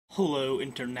Hello,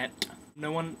 Internet.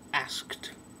 No one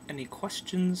asked any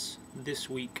questions this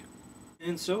week.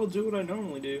 And so I'll do what I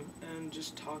normally do and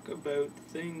just talk about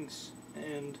things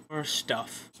and or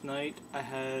stuff. Tonight I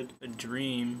had a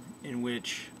dream in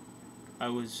which I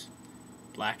was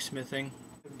blacksmithing.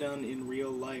 I've done in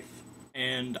real life.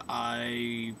 And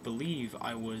I believe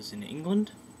I was in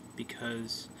England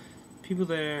because people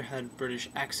there had British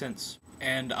accents.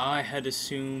 And I had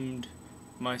assumed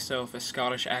myself a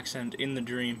Scottish accent in the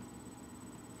dream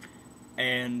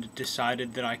and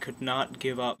decided that I could not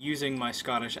give up using my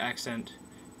Scottish accent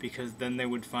because then they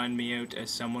would find me out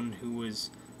as someone who was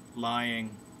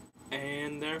lying,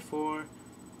 and therefore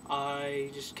I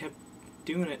just kept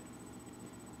doing it.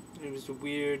 It was a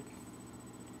weird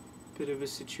bit of a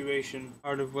situation.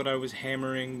 Part of what I was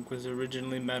hammering was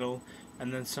originally metal,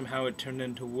 and then somehow it turned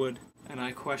into wood, and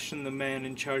I questioned the man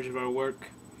in charge of our work,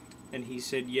 and he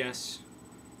said yes,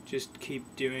 just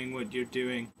keep doing what you're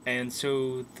doing. And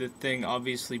so the thing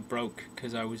obviously broke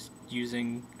because I was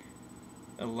using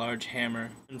a large hammer,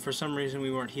 and for some reason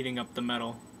we weren't heating up the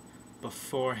metal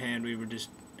beforehand, we were just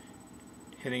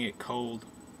hitting it cold,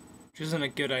 which isn't a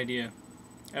good idea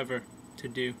ever to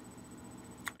do.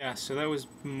 Yeah, so that was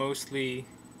mostly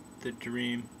the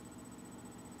dream.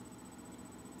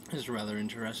 It was rather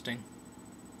interesting.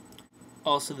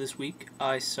 Also this week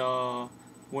I saw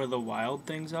Where the Wild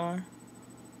Things Are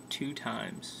 2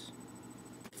 times.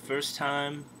 First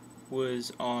time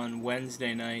was on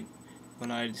Wednesday night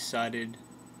when I decided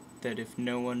that if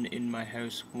no one in my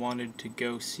house wanted to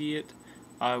go see it,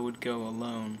 I would go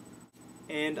alone.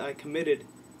 And I committed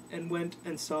and went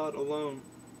and saw it alone.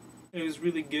 It was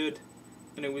really good,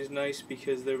 and it was nice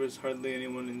because there was hardly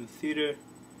anyone in the theater,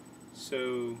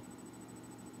 so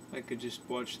I could just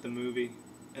watch the movie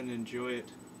and enjoy it.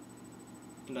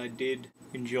 And I did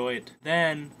enjoy it.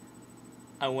 Then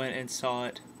I went and saw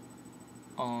it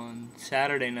on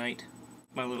Saturday night.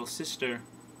 My little sister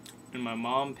and my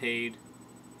mom paid.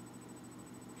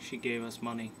 She gave us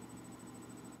money.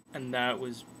 And that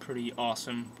was pretty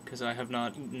awesome because I have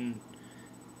not eaten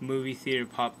movie theater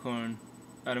popcorn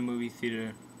at a movie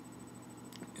theater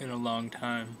in a long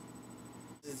time.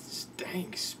 It's just dang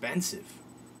expensive.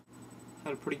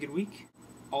 Had a pretty good week.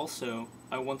 Also,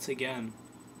 I once again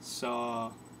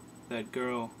saw that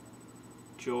girl,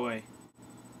 Joy,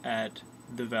 at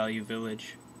the Value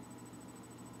Village.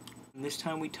 And this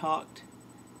time we talked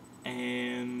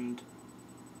and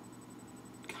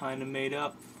kind of made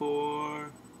up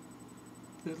for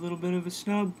the little bit of a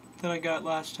snub that I got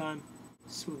last time.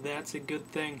 So that's a good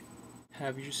thing.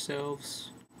 Have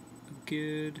yourselves a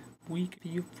good week.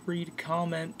 Feel free to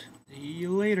comment. See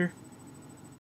you later.